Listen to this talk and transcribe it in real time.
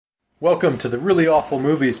Welcome to the Really Awful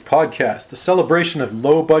Movies podcast, a celebration of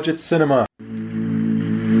low-budget cinema.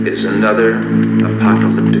 Is another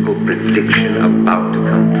apocalyptical prediction about to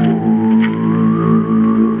come true.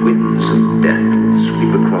 The winds of death will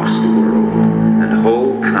sweep across the world, and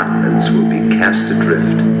whole continents will be cast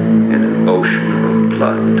adrift in an ocean of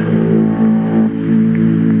blood.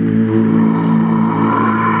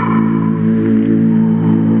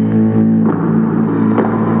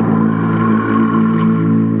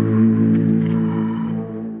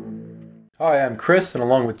 Hi, I'm Chris, and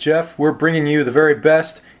along with Jeff, we're bringing you the very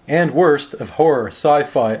best and worst of horror,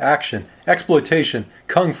 sci-fi, action, exploitation,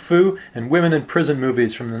 kung fu, and women in prison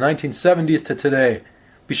movies from the 1970s to today.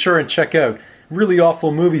 Be sure and check out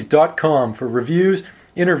reallyawfulmovies.com for reviews,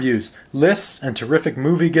 interviews, lists, and terrific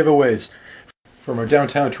movie giveaways from our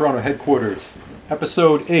downtown Toronto headquarters.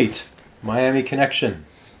 Episode 8, Miami Connection.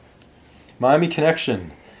 Miami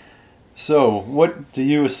Connection. So, what do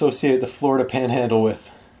you associate the Florida Panhandle with?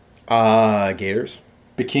 Gators.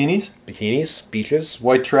 Bikinis? Bikinis. Beaches.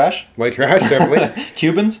 White trash? White trash, definitely.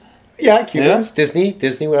 Cubans? Yeah, Cubans. Yeah.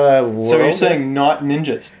 Disney World. So you're saying not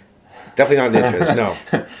ninjas? Definitely not ninjas, no.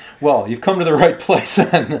 Well, you've come to the right place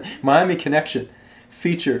then. Miami Connection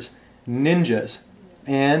features ninjas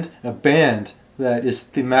and a band that is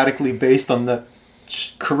thematically based on the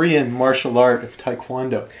Korean martial art of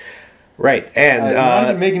Taekwondo. Right, and I'm not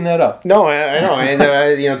even making that up. No, I know, and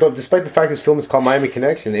despite the fact this film is called Miami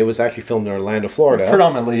Connection, it was actually filmed in Orlando, Florida.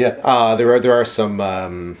 Predominantly, yeah. There are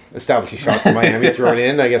some establishing shots of Miami thrown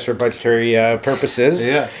in, I guess, for budgetary purposes.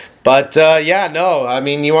 Yeah. But you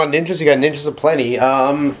want ninjas, you got ninjas aplenty.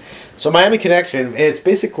 So Miami Connection, it's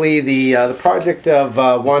basically the project of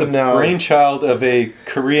one the brainchild of a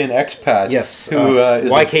Korean expat. Yes, who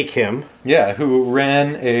is YK Kim. Yeah, who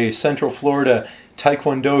ran a Central Florida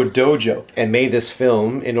Taekwondo dojo and made this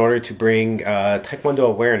film in order to bring Taekwondo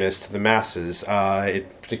awareness to the masses, in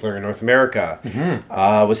particular in North America.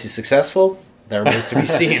 Mm-hmm. Was he successful? That remains to be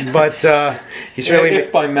seen. But he's really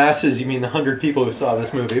if by masses you mean the 100 people who saw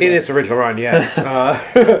this movie. In its original run, yes. He's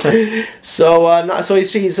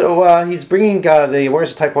bringing the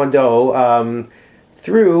awareness of Taekwondo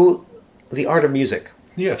through the art of music.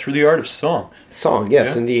 Yeah, through the art of song. Song,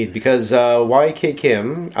 yes, yeah. Indeed, because YK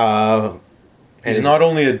Kim. He's not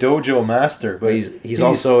only a dojo master, but he's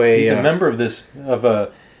also a member of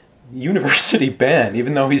a university band,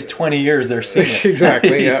 even though he's 20 years their senior.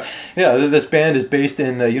 Exactly, yeah. Yeah, this band is based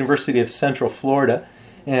in the University of Central Florida.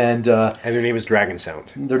 And their name is Dragon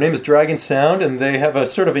Sound. Their name is Dragon Sound, and they have a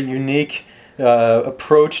sort of a unique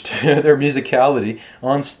approach to their musicality.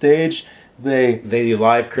 On stage, they do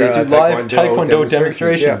live Taekwondo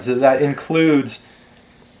demonstrations. Yeah. That includes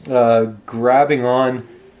grabbing on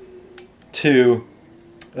to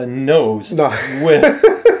a nose with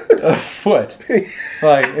a foot.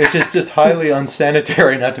 Like, it's just highly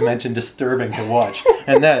unsanitary, not to mention disturbing to watch.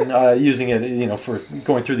 And then using it, for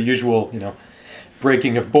going through the usual,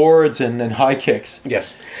 breaking of boards and high kicks.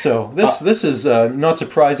 Yes. So this is not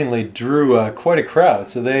surprisingly drew quite a crowd.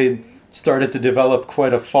 So they started to develop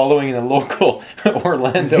quite a following in the local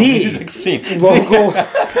Orlando music scene. Local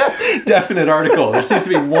definite article. There seems to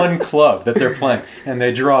be one club that they're playing, and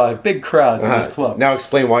they draw big crowds in this club. Now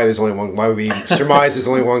explain why there's only one. Why we surmise there's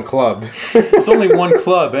only one club. There's only one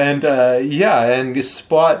club, and and this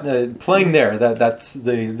spot playing there.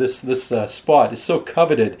 This spot is so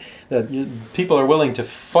coveted that people are willing to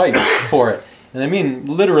fight for it. And I mean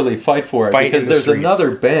literally fight for it, because there's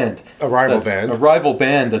another band. A rival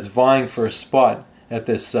band that's vying for a spot at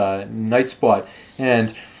this night spot.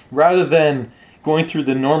 And rather than going through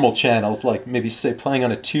the normal channels, like maybe say playing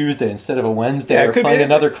on a Tuesday instead of a Wednesday, or playing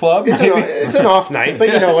another club. It's an off night, but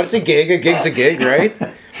it's a gig. A gig's a gig, right?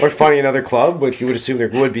 Or finding another club, which you would assume there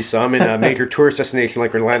would be some in a major tourist destination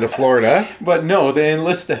like Orlando, Florida. But no, they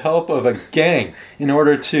enlist the help of a gang in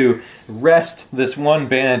order to wrest this one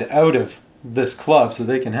band out of this club so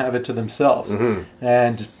they can have it to themselves. Mm-hmm.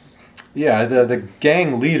 And the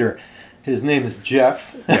gang leader, his name is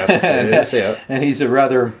Jeff. Yes, it is, yeah. And he's a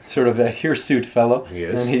rather sort of a hirsute fellow. He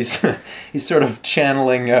is. And he's sort of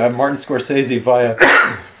channeling Martin Scorsese via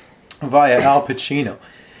Al Pacino.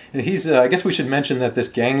 And I guess we should mention that this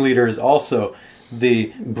gang leader is also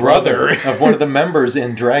the brother of one of the members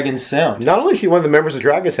in Dragon Sound. Not only is he one of the members of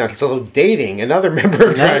Dragon Sound, he's also dating another member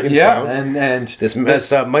of Dragon Sound. And this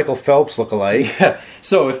Michael Phelps lookalike. Yeah.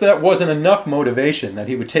 So if that wasn't enough motivation that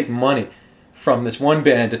he would take money from this one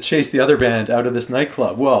band to chase the other band out of this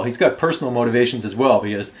nightclub, well, he's got personal motivations as well,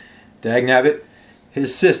 because dagnabbit,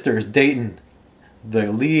 his sister is dating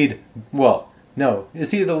the lead. Well, no,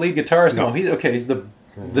 is he the lead guitarist? No, he's the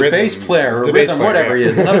the bass player or The bass rhythm, player, whatever yeah. he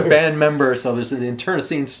is, another band member. So there's an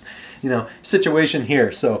internecine, situation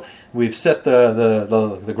here. So we've set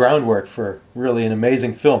the groundwork for really an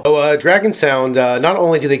amazing film. So, Dragon Sound, not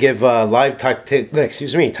only do they give live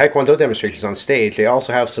Taekwondo demonstrations on stage, they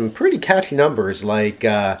also have some pretty catchy numbers like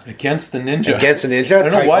Against the Ninja. Against the Ninja. I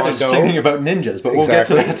don't know why they're Taekwondo. singing about ninjas, but we'll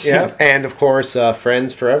Exactly. get to that soon. Yeah. And of course,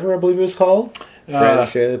 Friends Forever, I believe it was called.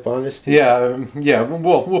 Friendship, honesty. Yeah.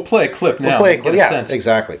 We'll play a clip now. We'll play to get a yeah, sense.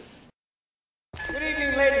 exactly. Good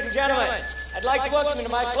evening, ladies and gentlemen. I'd like to welcome you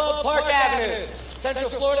to my club, Park Avenue, Central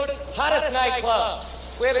Florida's hottest nightclub.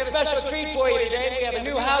 We have a special treat for you today. We have a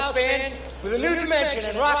new house band with a new dimension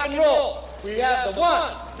in rock and roll. We have the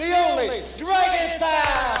one, the only, Dragon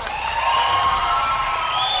Sound.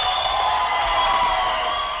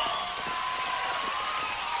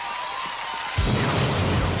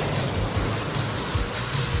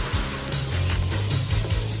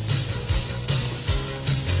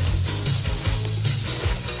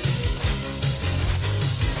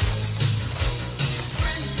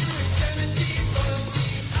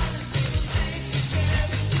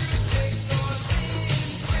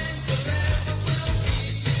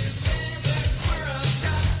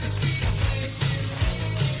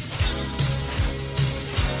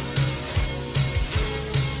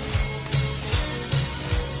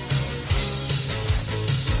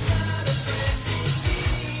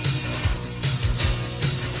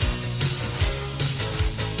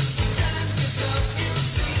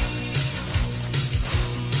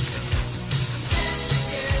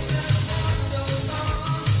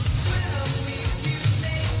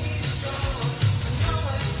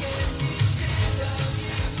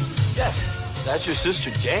 That's your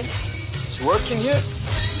sister, Jane? She's working here?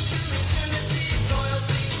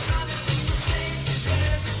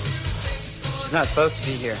 She's not supposed to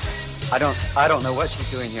be here. I don't know what she's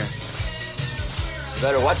doing here. You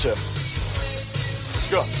better watch her. Let's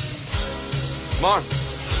go. Come on.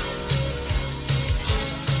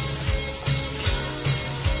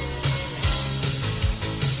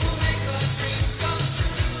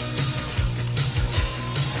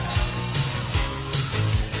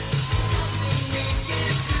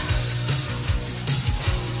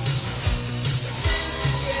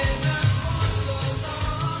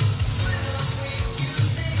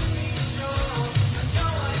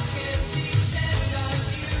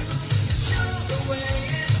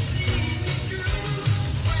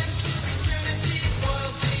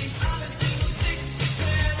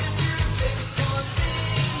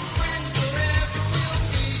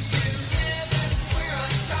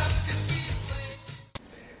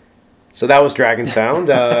 So that was Dragon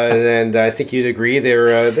Sound, and I think you'd agree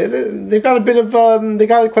they've got a bit of they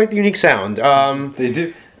got quite the unique sound. They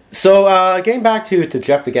do. So getting back to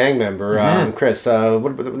Jeff the gang member, Chris,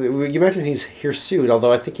 you mentioned he's hirsute,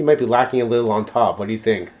 although I think he might be lacking a little on top. What do you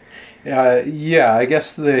think? Yeah, I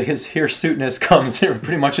guess his hirsuteness comes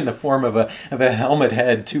pretty much in the form of a helmet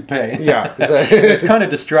head toupee. Yeah, it's kind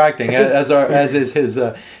of distracting, as is his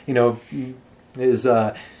his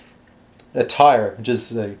attire,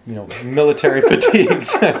 just military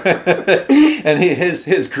fatigues, and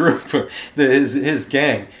his group, his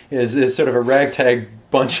gang is sort of a ragtag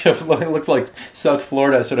bunch of looks like South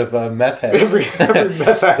Florida sort of meth heads. Every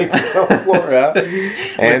meth addict in South Florida,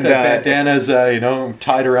 and bandanas,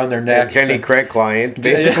 tied around their necks. Jenny Craig client,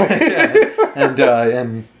 basically,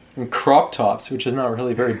 and crop tops, which is not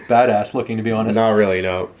really very badass looking, to be honest. Not really,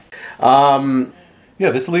 no. Yeah,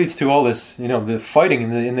 this leads to all this, the fighting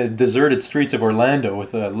in the deserted streets of Orlando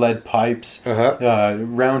with lead pipes,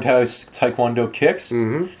 roundhouse taekwondo kicks.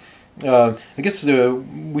 Mm-hmm. I guess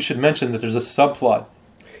we should mention that there's a subplot.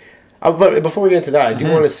 But before we get into that, I do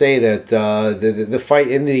want to say that the fight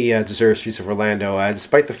in the deserted streets of Orlando,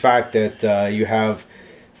 despite the fact that you have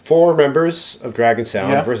 4 members of Dragon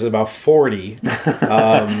Sound versus about 40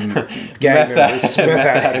 gang members, meth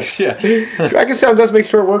addicts. Yeah. Dragon Sound does make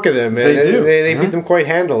short work of them. And they do. They beat them quite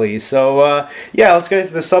handily. So, let's get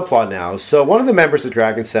into the subplot now. So, one of the members of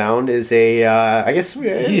Dragon Sound is I guess...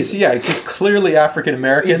 He's clearly African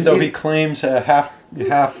American, though he claims half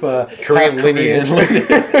Korean lineage,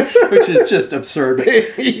 which is just absurd.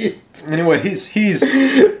 Anyway, he's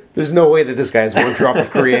there's no way that this guy has one drop of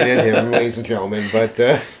Korean in him, ladies and gentlemen.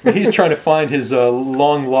 But he's trying to find his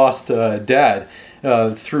long lost dad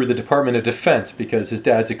through the Department of Defense because his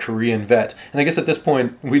dad's a Korean vet. And I guess at this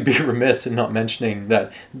point we'd be remiss in not mentioning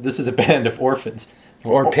that this is a band of orphans.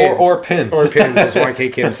 Or pins. Or pins. Or pins, as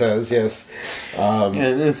YK Kim says, yes.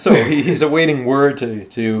 And so he's awaiting word to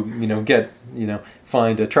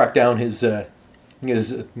track down his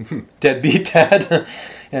deadbeat dad.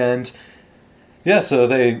 And so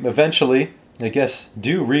they eventually I guess,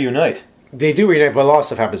 do reunite. They do reunite, but a lot of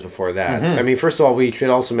stuff happens before that. I mean, first of all, we should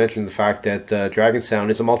also mention the fact that Dragon Sound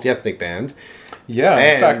is a multi-ethnic band. Yeah,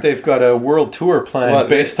 in fact, they've got a world tour planned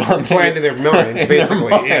based on... Planned in their minds,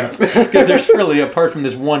 basically. Because there's really, apart from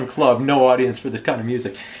this one club, no audience for this kind of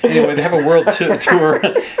music. Anyway, they have a world tour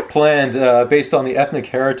planned based on the ethnic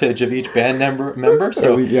heritage of each band member.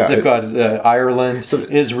 So they've got Ireland,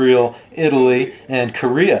 Israel, Italy, and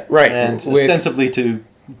Korea. Right. And ostensibly to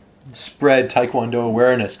spread Taekwondo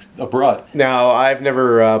awareness abroad. Now, I've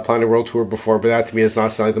never planned a world tour before, but that to me does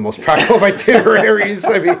not sound like the most practical of itineraries.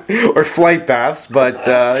 I mean, or flight paths. But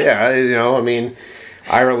I mean,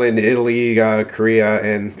 Ireland, Italy, Korea,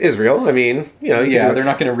 and Israel. I mean, they're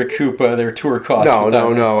not going to recoup their tour costs.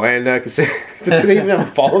 No. And do they even have a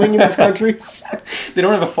following in these countries? They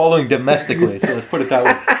don't have a following domestically, so let's put it that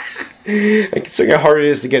way. Considering how hard it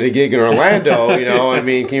is to get a gig in Orlando, I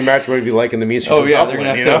mean, can you imagine what it'd be like in the Means? Oh yeah, they're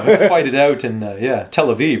gonna have to fight it out in Tel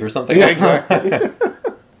Aviv or something. Yeah, exactly.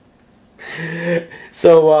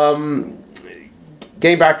 So,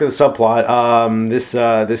 getting back to the subplot,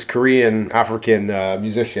 this Korean African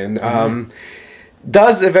musician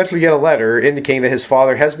does eventually get a letter indicating that his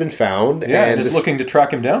father has been found. Yeah, and is looking to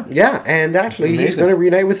track him down. Yeah, and actually he's going to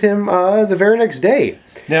reunite with him the very next day.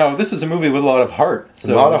 Now, this is a movie with a lot of heart.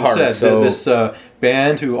 So, a lot of heart. This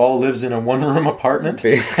band who all lives in a one-room apartment,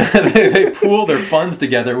 they pool their funds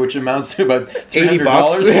together, which amounts to about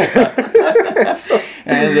 $300.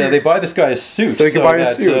 And they buy this guy a suit. So he can buy a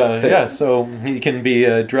suit. So he can be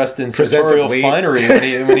dressed in sartorial finery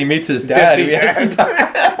when he meets his dad, who he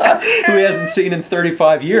hasn't seen in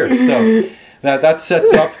 35 years. So that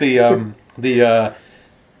sets up the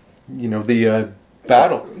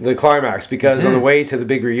battle. The climax, because on the way to the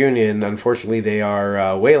big reunion, unfortunately, they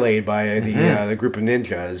are waylaid by the group of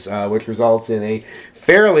ninjas, which results in a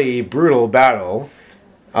fairly brutal battle.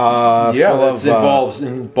 It involves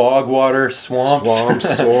in bog water,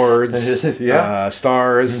 swamps, swords,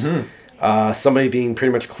 stars. Somebody being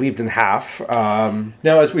pretty much cleaved in half.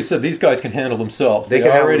 Now, as we said, these guys can handle themselves. They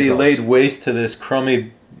already laid waste to this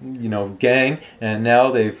crummy, gang, and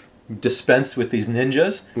now they've dispensed with these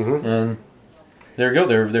ninjas, and there you go.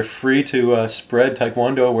 They're free to spread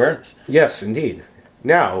Taekwondo awareness. Yes, indeed.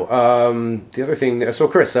 Now, the other thing. So,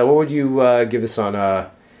 Chris, what would you give this on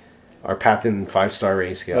our Patton 5-star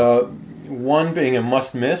rating scale? 1 being a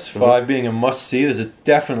must miss, 5 being a must see. This is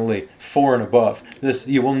definitely 4 and above.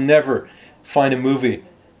 You will never find a movie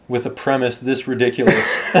with a premise this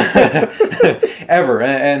ridiculous ever.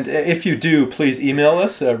 And if you do, please email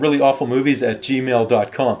us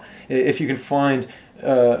reallyawfulmovies@gmail.com. If you can find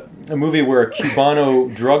a movie where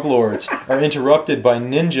Cubano drug lords are interrupted by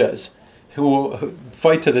ninjas who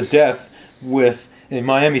fight to the death with a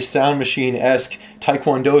Miami Sound Machine-esque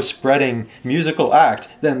Taekwondo spreading musical act,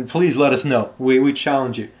 then please let us know. We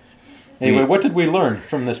challenge you. Anyway, what did we learn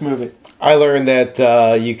from this movie? I learned that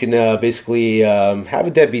you can basically have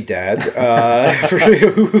a deadbeat dad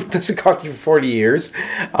who doesn't contact you for 40 years.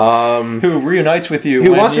 Who reunites with you.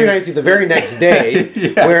 Who wants to reunite with you the very next day,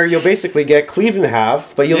 where you'll basically get cleaved in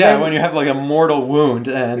half. But when you have like a mortal wound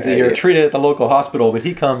and you're treated at the local hospital, but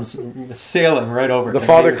he comes sailing right over. The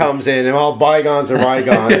father comes in, and all bygones are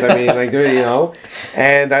bygones. I mean,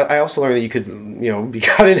 And I also learned that you could, be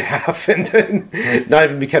cut in half and not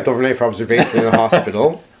even be kept overnight for observation in the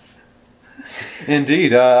hospital.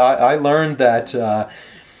 Indeed. I learned that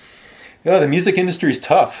the music industry is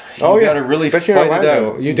tough. You got to really especially fight it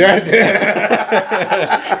out. You did.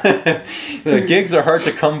 The gigs are hard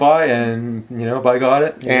to come by, and by God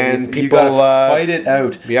it. And you people gotta fight it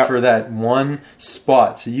out for that one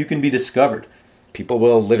spot, so you can be discovered. People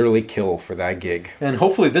will literally kill for that gig. And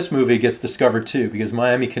hopefully this movie gets discovered too, because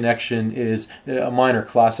Miami Connection is a minor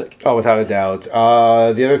classic. Oh, without a doubt.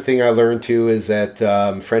 The other thing I learned too is that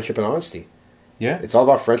friendship and honesty. Yeah. It's all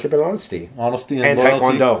about friendship and honesty. Honesty and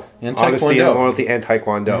loyalty. Taekwondo. Honesty and loyalty and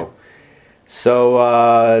Taekwondo. So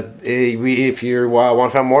if you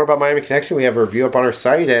want to find more about Miami Connection, we have a review up on our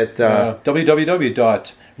site at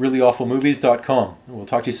www.reallyawfulmovies.com. We'll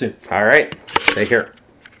talk to you soon. All right. Take care.